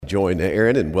join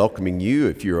Aaron in welcoming you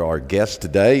if you're our guest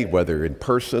today, whether in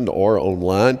person or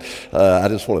online. I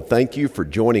just want to thank you for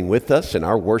joining with us in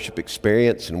our worship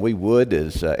experience, and we would,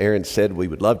 as Aaron said, we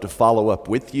would love to follow up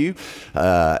with you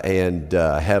and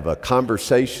have a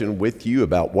conversation with you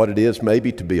about what it is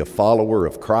maybe to be a follower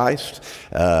of Christ,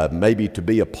 maybe to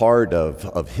be a part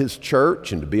of His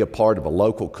church and to be a part of a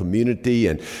local community.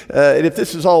 And if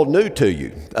this is all new to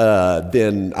you,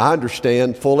 then I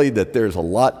understand fully that there's a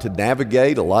lot to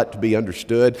navigate, a lot to be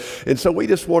understood. And so we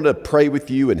just want to pray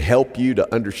with you and help you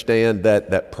to understand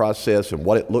that process and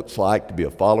what it looks like to be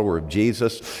a follower of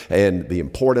Jesus and the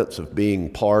importance of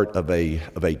being part of a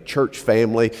church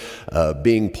family,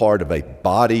 being part of a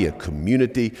body, a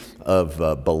community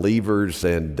of believers,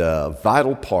 and a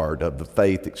vital part of the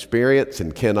faith experience,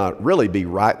 and cannot really be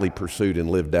rightly pursued and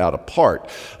lived out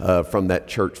apart from that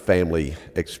church family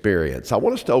experience. I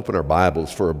want us to open our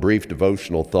Bibles for a brief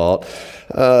devotional thought,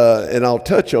 and I'll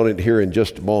touch on it here in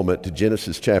just a moment, to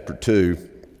Genesis chapter 2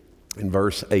 and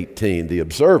verse 18, the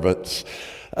observance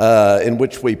in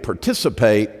which we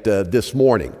participate this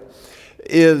morning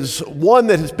is one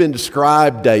that has been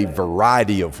described a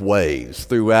variety of ways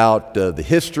throughout the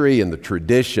history and the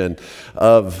tradition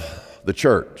of the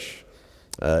church.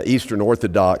 Eastern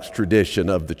Orthodox tradition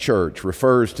of the church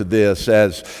refers to this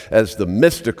as the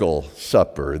mystical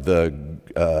supper. The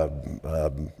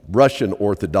Russian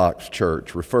Orthodox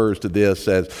Church refers to this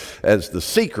as the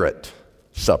secret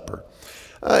supper.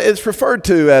 It's referred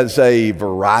to as a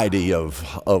variety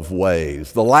of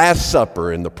ways. The Last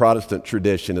Supper in the Protestant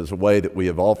tradition is a way that we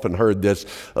have often heard this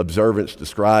observance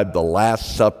described, the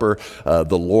Last Supper,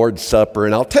 the Lord's Supper.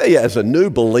 And I'll tell you, as a new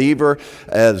believer,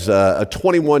 as a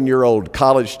 21-year-old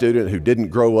college student who didn't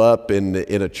grow up in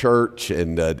a church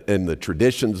and in the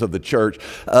traditions of the church,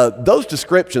 those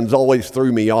descriptions always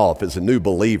threw me off as a new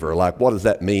believer. Like, what does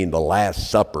that mean, the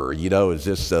Last Supper? You know, is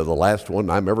this the last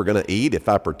one I'm ever going to eat if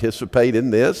I participate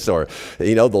in this? Or,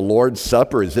 you know, the Lord's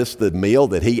Supper, is this the meal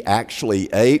that He actually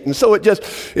ate? And so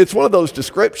it's one of those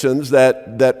descriptions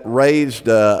that raised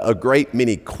a great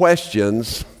many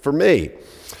questions for me.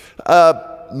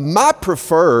 My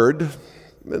preferred,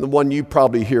 and the one you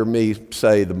probably hear me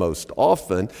say the most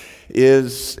often,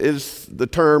 is the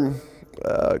term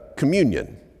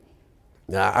communion.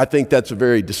 Now, I think that's a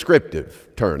very descriptive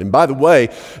term. And by the way,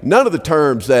 none of the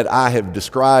terms that I have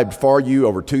described for you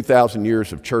over 2,000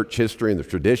 years of church history and the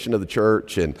tradition of the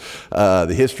church and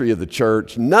the history of the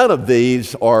church, none of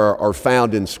these are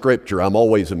found in Scripture. I'm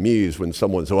always amused when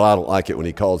someone says, well, I don't like it when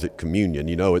he calls it communion.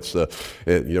 You know,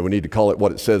 we need to call it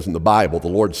what it says in the Bible, the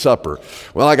Lord's Supper.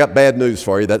 Well, I got bad news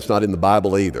for you. That's not in the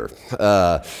Bible either.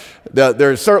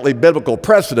 There's certainly biblical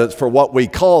precedence for what we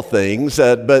call things,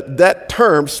 but that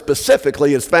term specifically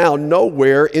is found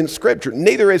nowhere in Scripture.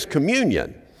 Neither is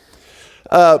communion.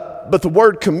 But the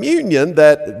word communion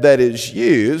that is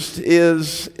used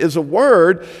is a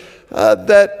word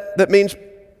that means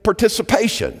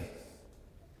participation.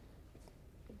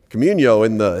 Communio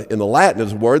in the Latin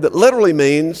is a word that literally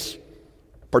means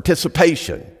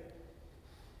participation.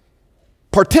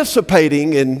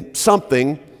 Participating in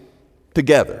something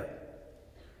together.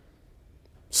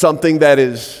 Something that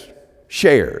is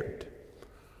shared.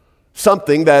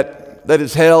 Something that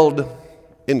is held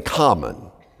in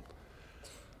common.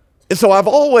 And so I've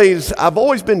always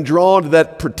been drawn to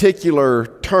that particular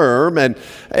term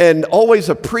and always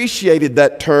appreciated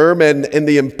that term and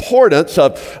the importance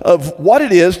of what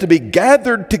it is to be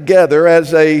gathered together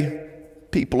as a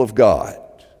people of God.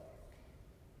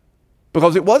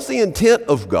 Because it was the intent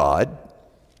of God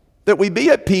that we be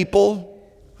a people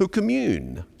who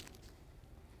commune.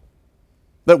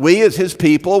 That we as His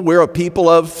people, we're a people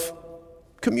of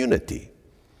community.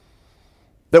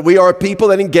 That we are a people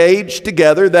that engage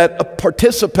together, that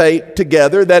participate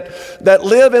together, that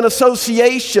live in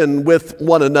association with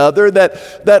one another,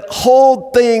 that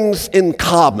hold things in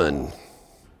common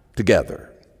together.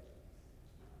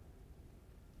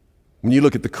 When you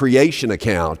look at the creation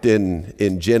account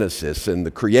in Genesis, and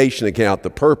the creation account,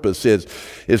 the purpose is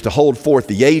to hold forth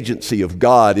the agency of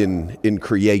God in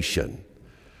creation.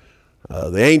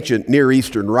 The ancient Near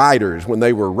Eastern writers, when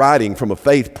they were writing from a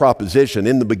faith proposition,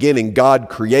 in the beginning God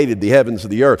created the heavens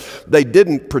and the earth, they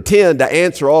didn't pretend to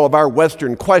answer all of our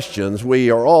Western questions. We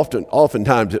are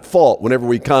oftentimes at fault whenever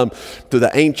we come to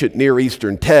the ancient Near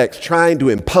Eastern text, trying to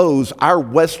impose our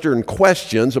Western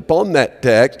questions upon that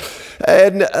text.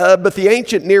 But the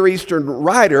ancient Near Eastern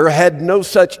writer had no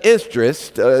such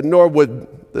interest, nor would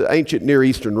the ancient Near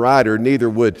Eastern writer, neither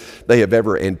would they have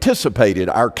ever anticipated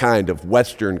our kind of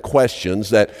Western questions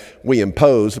that we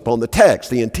impose upon the text.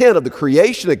 The intent of the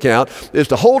creation account is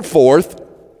to hold forth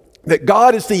that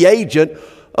God is the agent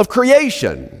of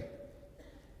creation.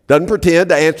 Doesn't pretend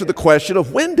to answer the question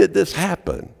of when did this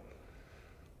happen?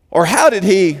 Or how did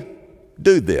he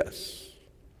do this?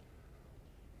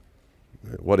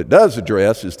 What it does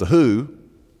address is the who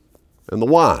and the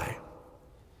why.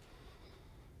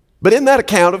 But in that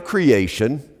account of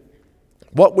creation,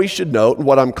 what we should note, and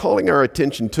what I'm calling our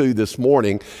attention to this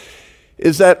morning,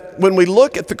 is that when we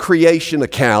look at the creation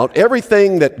account,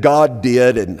 everything that God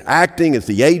did and acting as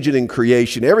the agent in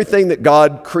creation, everything that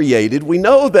God created, we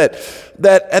know that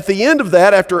at the end of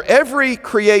that, after every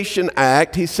creation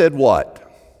act, he said what?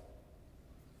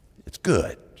 It's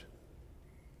good.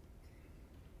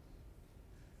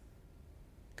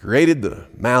 Created the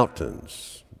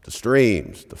mountains, the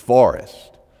streams, the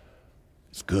forest.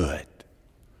 It's good.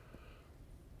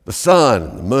 The sun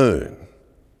and the moon.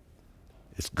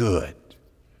 It's good.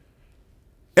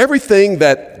 Everything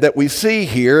that we see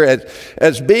here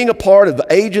as being a part of the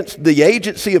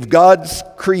agency of God's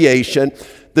creation,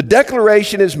 the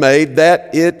declaration is made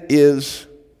that it is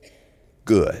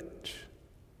good.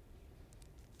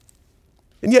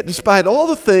 And yet, despite all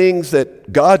the things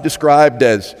that God described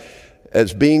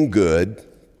as being good,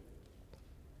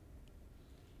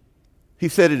 he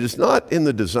said, it is not in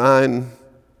the design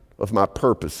of my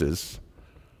purposes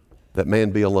that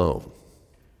man be alone.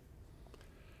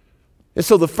 And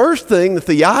so the first thing that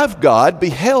the eye of God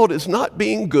beheld as not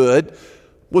being good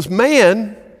was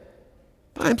man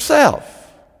by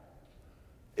himself.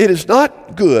 It is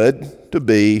not good to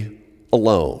be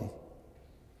alone.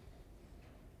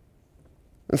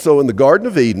 And so in the Garden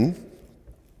of Eden,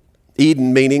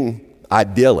 Eden meaning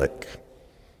idyllic,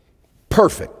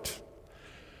 perfect.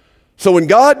 So when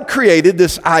God created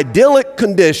this idyllic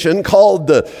condition called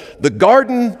the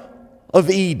Garden of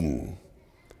Eden,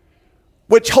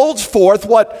 which holds forth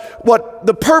what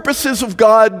the purposes of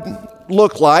God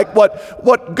look like,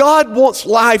 what God wants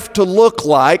life to look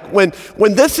like when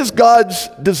this is God's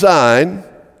design,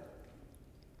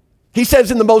 he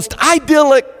says in the most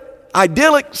idyllic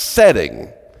setting,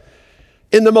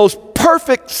 in the most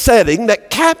perfect setting that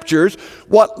captures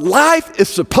what life is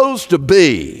supposed to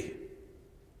be,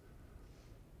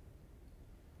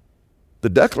 the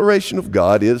declaration of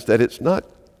God is that it's not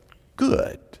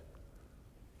good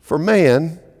for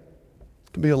man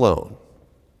to be alone.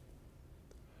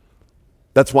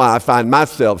 That's why I find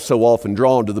myself so often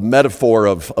drawn to the metaphor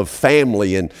of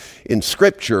family in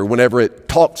Scripture whenever it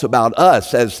talks about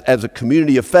us as a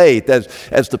community of faith,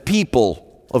 as the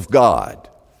people of God.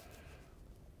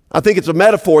 I think it's a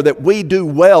metaphor that we do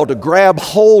well to grab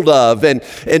hold of and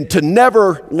to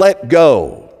never let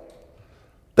go.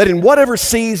 That in whatever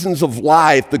seasons of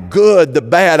life, the good, the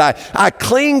bad, I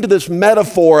cling to this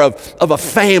metaphor of a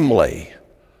family,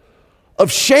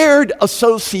 of shared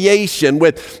association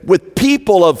with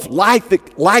people of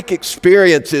like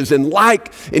experiences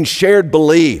and shared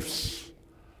beliefs.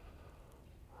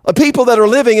 A people that are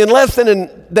living in less than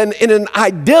in an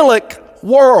idyllic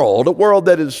world, a world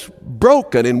that is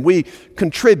broken, and we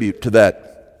contribute to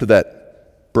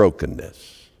that brokenness.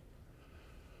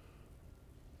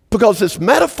 Because this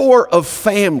metaphor of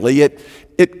family,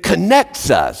 it connects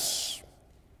us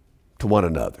to one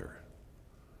another.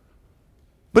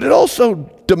 But it also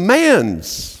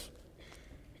demands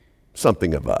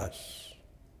something of us.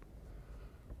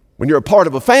 When you're a part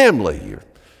of a family, you're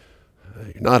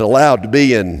not allowed to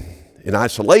be in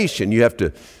isolation. You have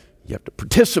to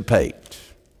participate.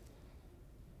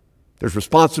 There's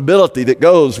responsibility that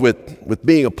goes with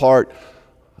being a part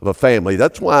of a family.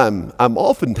 That's why I'm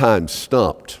oftentimes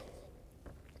stumped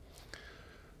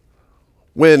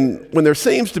when there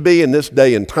seems to be in this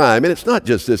day and time, and it's not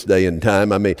just this day and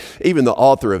time, I mean, even the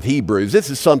author of Hebrews, this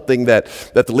is something that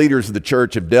the leaders of the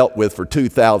church have dealt with for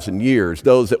 2,000 years,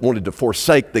 those that wanted to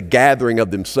forsake the gathering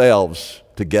of themselves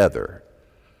together.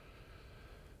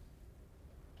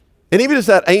 And even as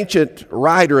that ancient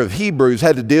writer of Hebrews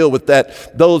had to deal with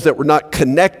those that were not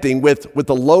connecting with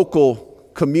the local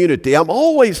community, I'm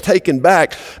always taken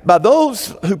back by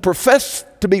those who profess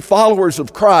to be followers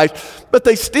of Christ, but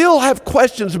they still have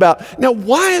questions about, now,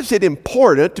 why is it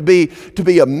important to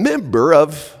be a member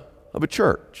of a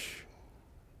church?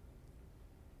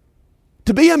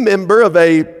 To be a member of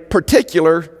a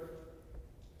particular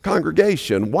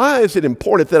congregation. Why is it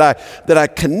important that I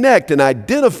connect and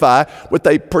identify with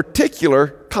a particular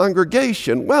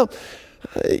congregation? Well,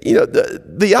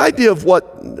 The idea of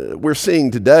what we're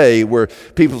seeing today, where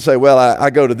people say, well, I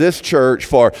go to this church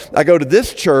for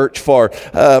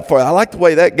I like the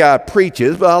way that guy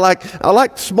preaches, but I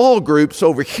like small groups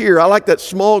over here. I like that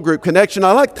small group connection.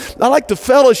 I like the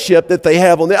fellowship that they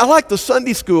have on there. I like the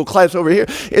Sunday school class over here.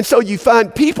 And so you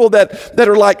find people that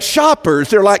are like shoppers.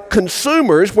 They're like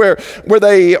consumers where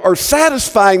they are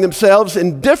satisfying themselves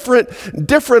in different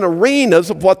arenas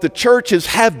of what the churches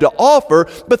have to offer,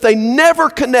 but they never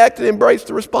connect and embrace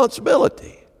the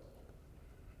responsibility.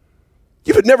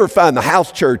 You would never find the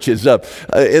house churches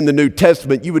in the New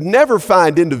Testament. You would never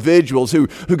find individuals who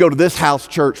go to this house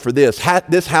church for this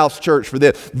house church for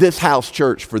this house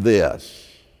church for this.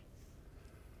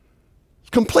 It's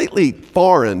completely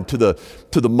foreign to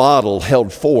the model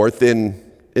held forth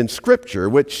in Scripture,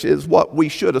 which is what we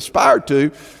should aspire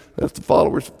to as the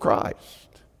followers of Christ.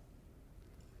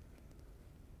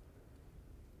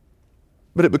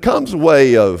 But it becomes a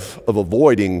way of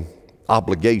avoiding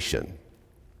obligation,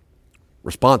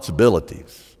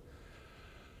 responsibilities,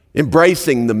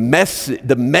 embracing the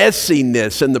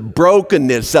messiness and the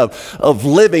brokenness of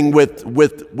living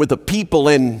with a people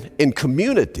in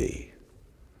community.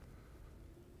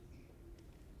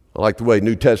 I like the way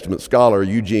New Testament scholar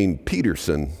Eugene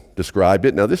Peterson described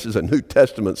it. Now, this is a New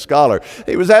Testament scholar.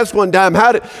 He was asked one time,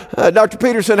 Dr.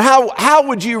 Peterson, how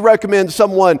would you recommend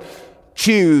someone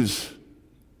choose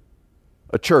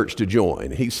a church to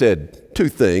join? He said 2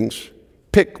 things.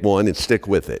 Pick one and stick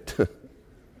with it.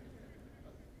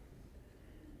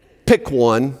 Pick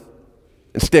one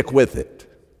and stick with it.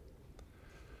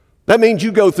 That means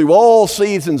you go through all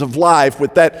seasons of life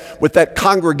with that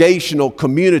congregational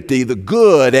community, the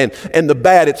good and the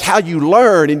bad. It's how you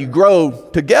learn and you grow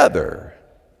together.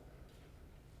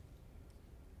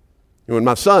 When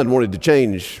my son wanted to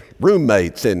change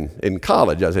roommates in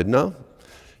college, I said, no,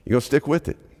 you're going to stick with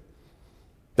it.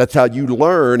 That's how you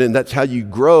learn, and that's how you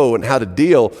grow, and how to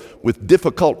deal with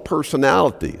difficult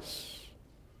personalities.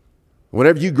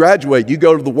 Whenever you graduate, you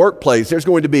go to the workplace, there's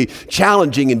going to be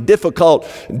challenging and difficult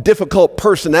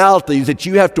personalities that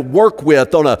you have to work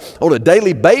with on a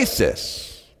daily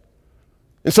basis.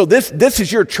 And so this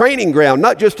is your training ground,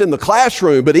 not just in the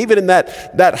classroom, but even in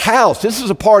that house. This is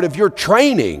a part of your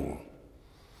training.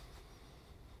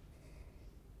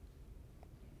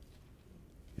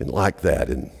 And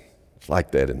it's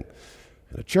like that in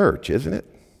a church, isn't it?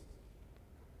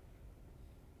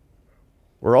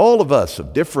 Where all of us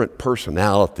of different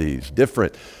personalities,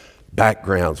 different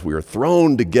backgrounds, we are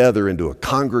thrown together into a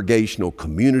congregational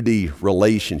community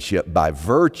relationship by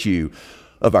virtue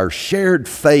of our shared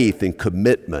faith and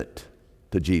commitment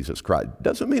to Jesus Christ.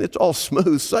 Doesn't mean it's all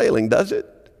smooth sailing, does it?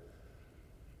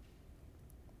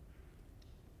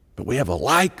 But we have a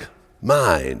like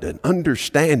mind and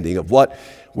understanding of what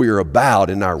we are about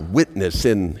in our witness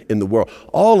in the world.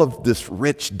 All of this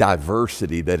rich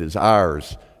diversity that is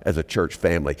ours as a church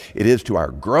family, it is to our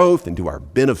growth and to our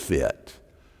benefit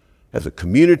as a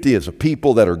community, as a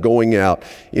people that are going out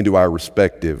into our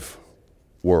respective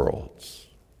worlds.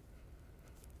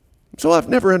 So I've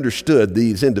never understood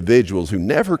these individuals who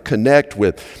never connect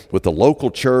with a local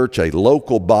church, a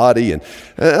local body, and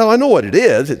I know what it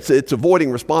is. It's avoiding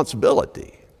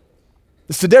responsibility.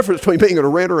 It's the difference between being a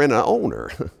renter and an owner.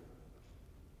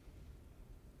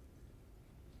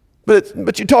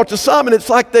 But you talk to some, and it's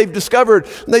like they've discovered,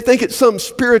 and they think it's some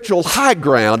spiritual high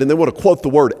ground, and they want to quote the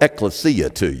word ecclesia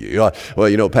to you.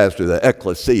 Well, Pastor, the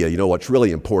ecclesia, what's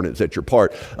really important is that you're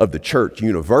part of the church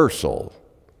universal.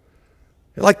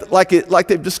 Like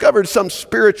they've discovered some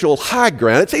spiritual high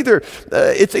ground. It's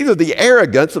either the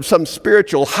arrogance of some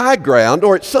spiritual high ground,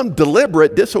 or it's some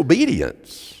deliberate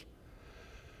disobedience.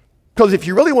 Because if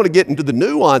you really want to get into the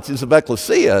nuances of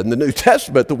ecclesia in the New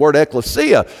Testament, the word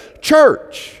ecclesia,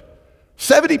 church,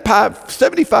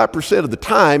 75% of the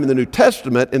time in the New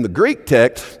Testament, in the Greek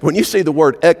text, when you see the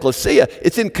word ecclesia,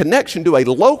 it's in connection to a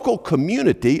local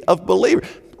community of believers.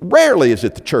 Rarely is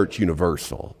it the church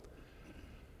universal.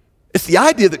 It's the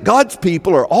idea that God's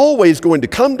people are always going to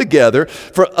come together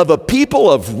of a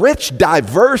people of rich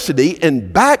diversity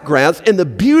and backgrounds, and the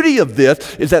beauty of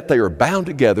this is that they are bound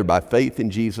together by faith in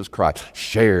Jesus Christ,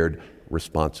 shared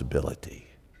responsibility.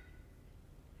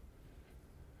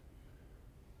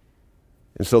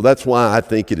 And so that's why I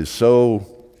think it is so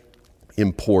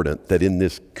important that in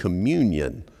this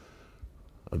communion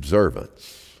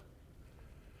observance,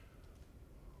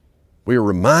 we are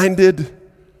reminded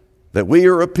that we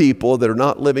are a people that are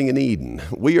not living in Eden.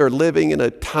 We are living in a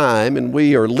time, and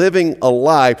we are living a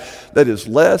life that is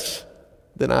less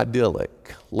than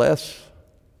idyllic, less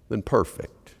than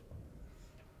perfect.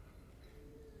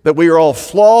 That we are all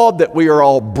flawed, that we are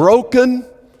all broken,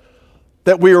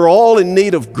 that we are all in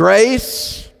need of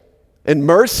grace and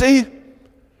mercy.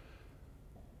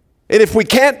 And if we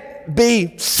can't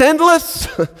be sinless,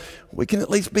 we can at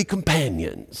least be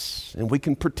companions, and we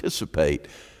can participate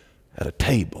at a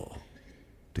table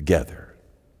together.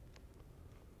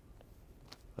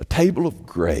 A table of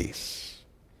grace,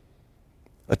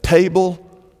 a table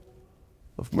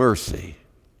of mercy,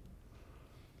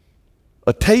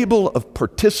 a table of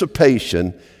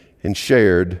participation in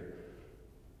shared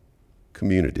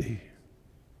community.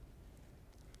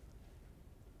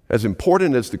 As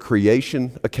important as the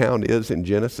creation account is in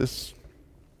Genesis,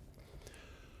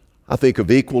 I think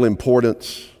of equal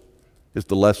importance is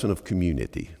the lesson of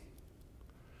community.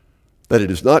 That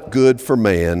it is not good for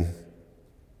man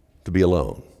to be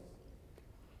alone.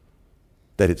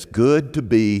 That it's good to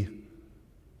be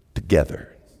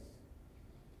together.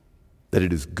 That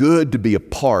it is good to be a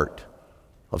part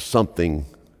of something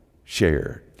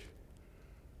shared.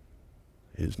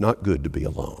 It is not good to be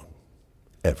alone,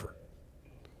 ever.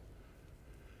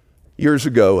 Years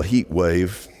ago, a heat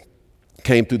wave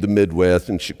came through the Midwest.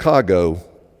 In Chicago,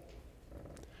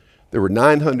 there were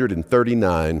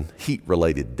 939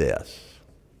 heat-related deaths.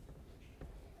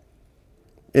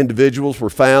 Individuals were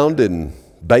found in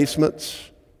basements,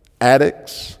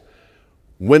 attics,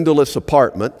 windowless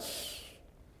apartments,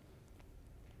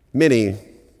 many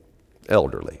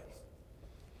elderly,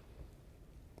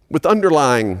 with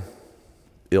underlying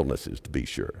illnesses, to be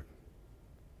sure.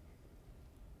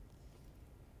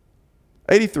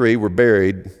 83 were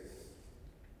buried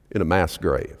in a mass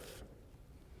grave.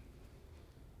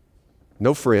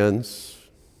 No friends,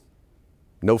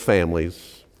 no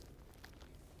families,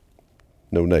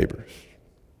 no neighbors.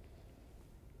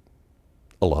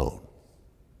 Alone.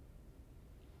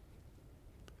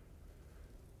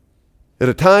 At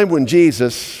a time when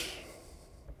Jesus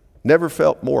never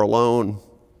felt more alone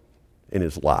in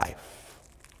his life,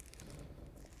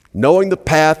 knowing the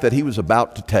path that he was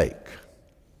about to take,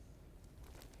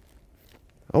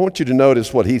 I want you to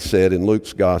notice what he said in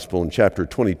Luke's Gospel in chapter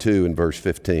 22 and verse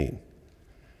 15.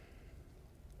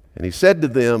 And he said to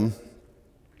them,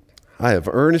 I have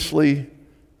earnestly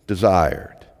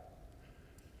desired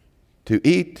to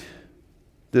eat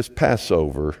this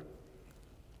Passover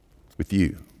with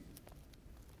you.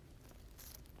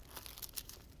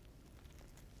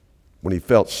 When he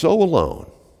felt so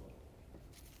alone,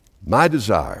 my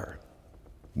desire,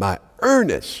 my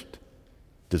earnest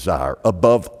desire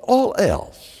above all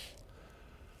else,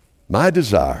 my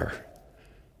desire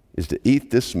is to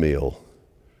eat this meal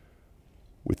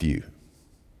with you.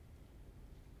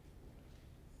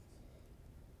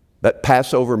 That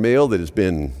Passover meal that has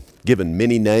been given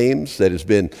many names, that has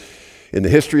been in the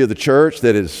history of the church,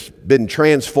 that has been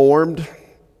transformed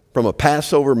from a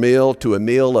Passover meal to a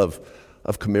meal of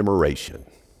commemoration.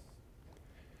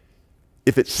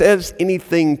 If it says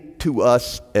anything to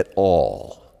us at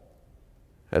all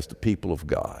as the people of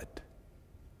God,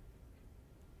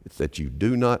 it's that you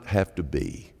do not have to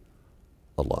be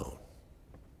alone.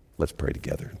 Let's pray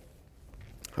together.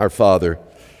 Our Father,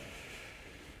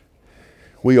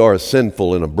 we are a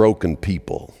sinful and a broken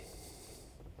people.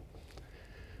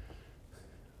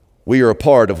 We are a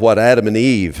part of what Adam and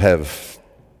Eve have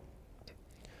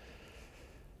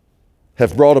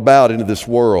brought about into this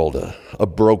world, a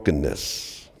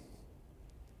brokenness.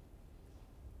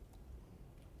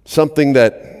 Something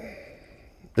that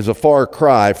is a far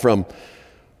cry from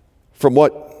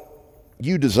what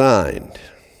you designed.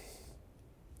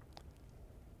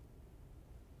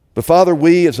 But Father,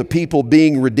 we as a people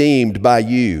being redeemed by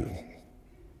you,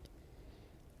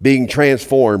 being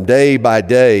transformed day by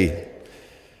day,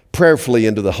 prayerfully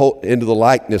into the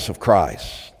likeness of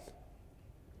Christ.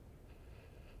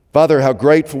 Father, how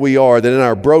grateful we are that in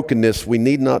our brokenness we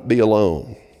need not be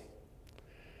alone.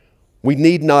 We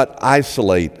need not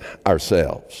isolate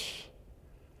ourselves,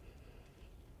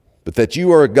 but that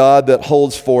you are a God that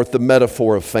holds forth the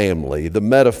metaphor of family, the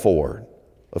metaphor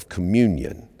of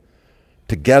communion,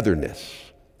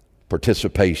 togetherness,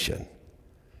 participation.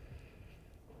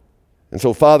 And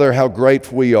so, Father, how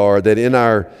grateful we are that in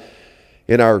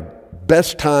our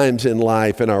best times in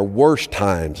life, in our worst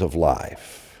times of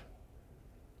life,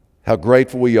 how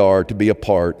grateful we are to be a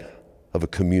part of a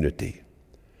community,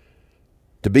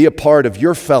 to be a part of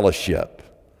your fellowship,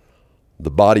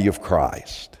 the body of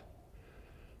Christ,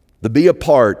 to be a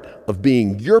part of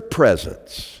being your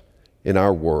presence in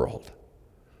our world,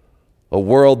 a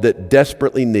world that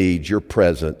desperately needs your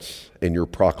presence and your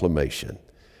proclamation.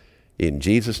 In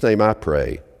Jesus' name I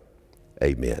pray,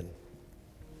 amen.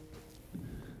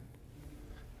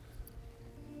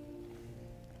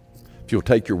 If you'll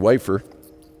take your wafer.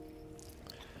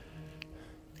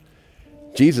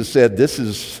 Jesus said, "This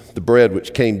is the bread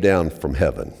which came down from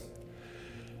heaven,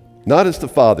 not as the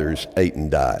fathers ate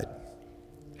and died.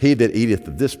 He that eateth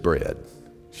of this bread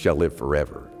shall live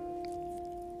forever."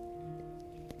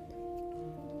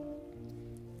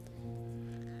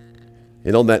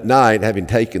 And on that night, having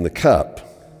taken the cup,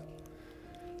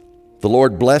 the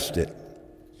Lord blessed it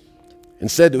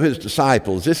and said to his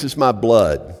disciples, "This is my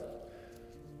blood,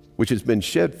 which has been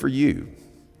shed for you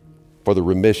for the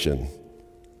remission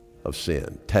of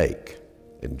sin. Take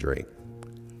and drink."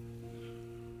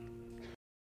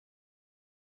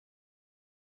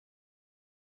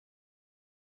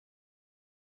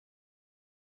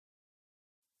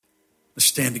 Let's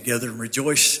stand together and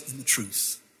rejoice in the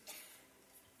truth.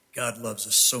 God loves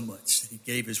us so much that he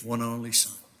gave his one and only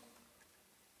Son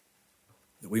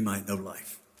that we might know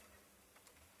life.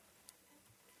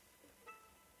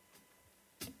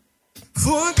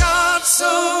 For God so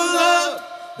loved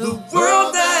the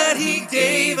world that he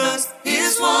gave us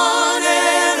his one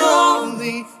and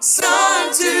only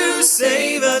Son to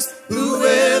save us.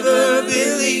 Whoever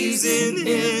believes in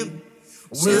him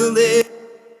will live.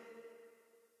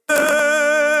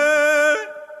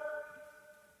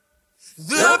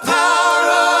 The power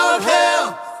of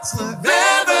hell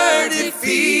forever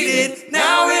defeated.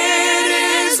 Now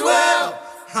it is well.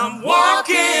 I'm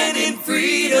walking in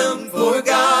freedom, for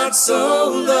God so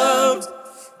loved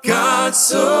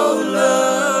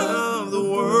the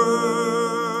world.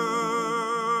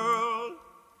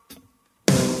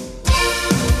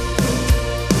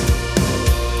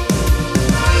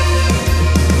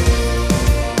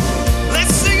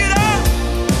 Let's sing it out.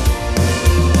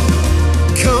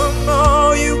 Come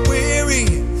all you weary,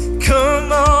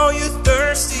 come all you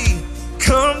thirsty,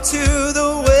 come to the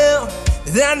well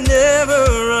that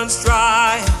never runs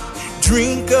dry.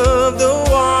 Drink of the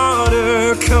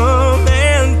water, come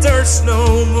and thirst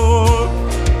no more.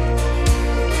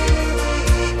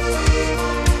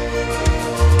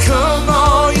 Come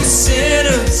all you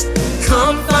sinners,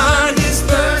 come find his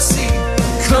mercy.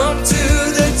 Come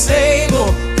to the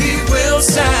table, he will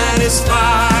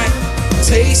satisfy.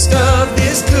 Taste of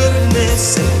his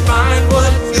goodness and find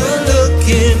what you're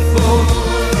looking for.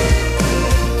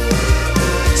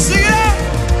 Sing it out!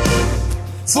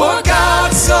 For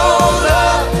God so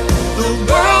loved the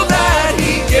world that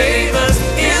he gave us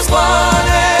his one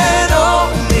and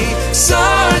only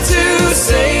Son to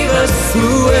save us.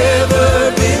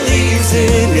 Whoever believes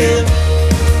in him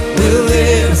will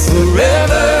live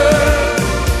forever.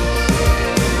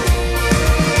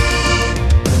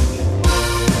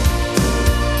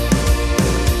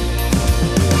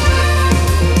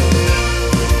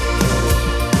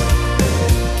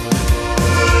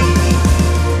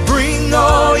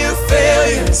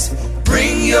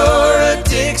 Bring your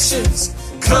addictions,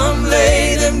 come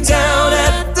lay them down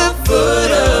at the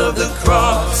foot of the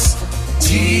cross.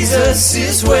 Jesus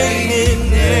is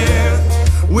waiting there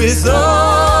with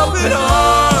open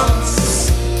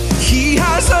arms. He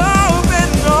has open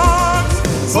arms.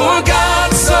 For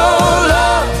God so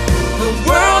loved the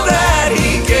world that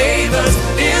he gave us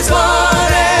his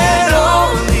one and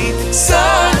only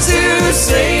Son to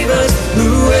save us.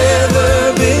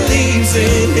 Whoever believes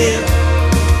in him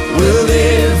will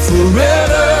live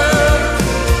forever.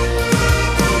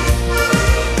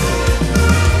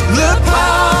 The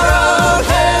power of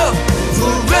hell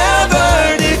forever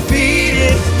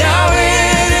defeated. Now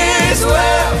it is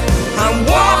well. I'm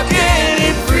walking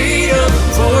in freedom,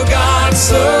 for God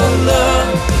so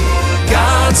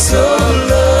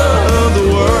loved the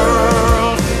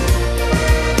world.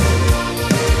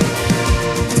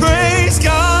 Praise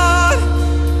God,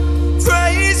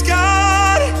 praise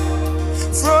God,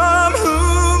 from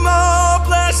whom all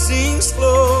blessings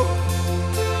flow.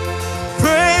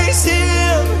 Praise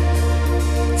him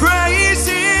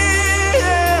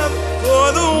for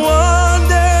the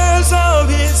wonders of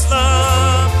his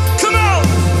love. Come on!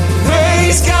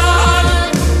 Praise God,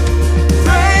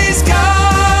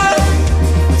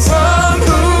 from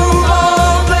whom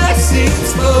all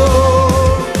blessings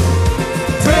flow.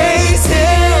 Praise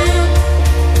him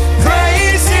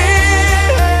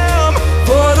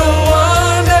for the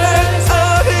wonders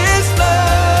of his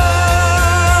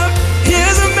love,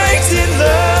 his amazing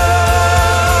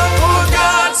love. For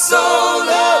God so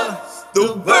loved the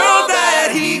world that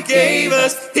he gave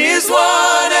us his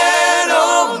one and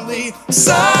only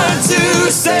Son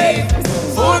to save.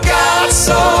 For God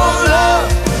so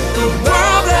loved the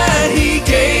world that he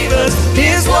gave us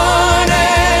his one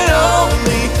and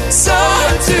only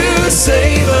Son to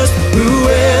save us.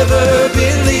 Whoever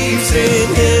believes in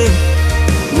him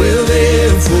will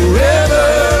live forever.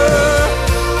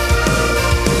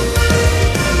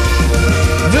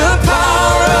 The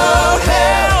power of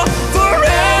hell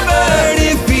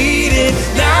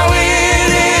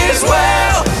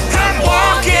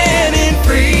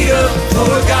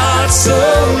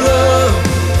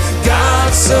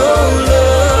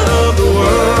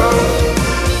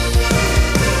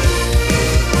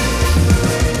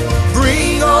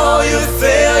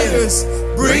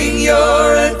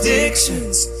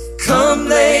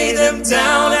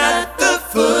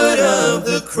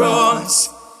the cross.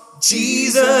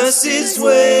 Jesus is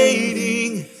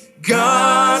waiting.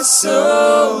 God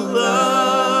so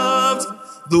loved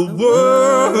the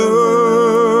world.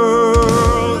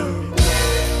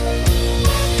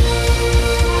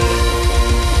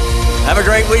 Have a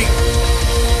great week.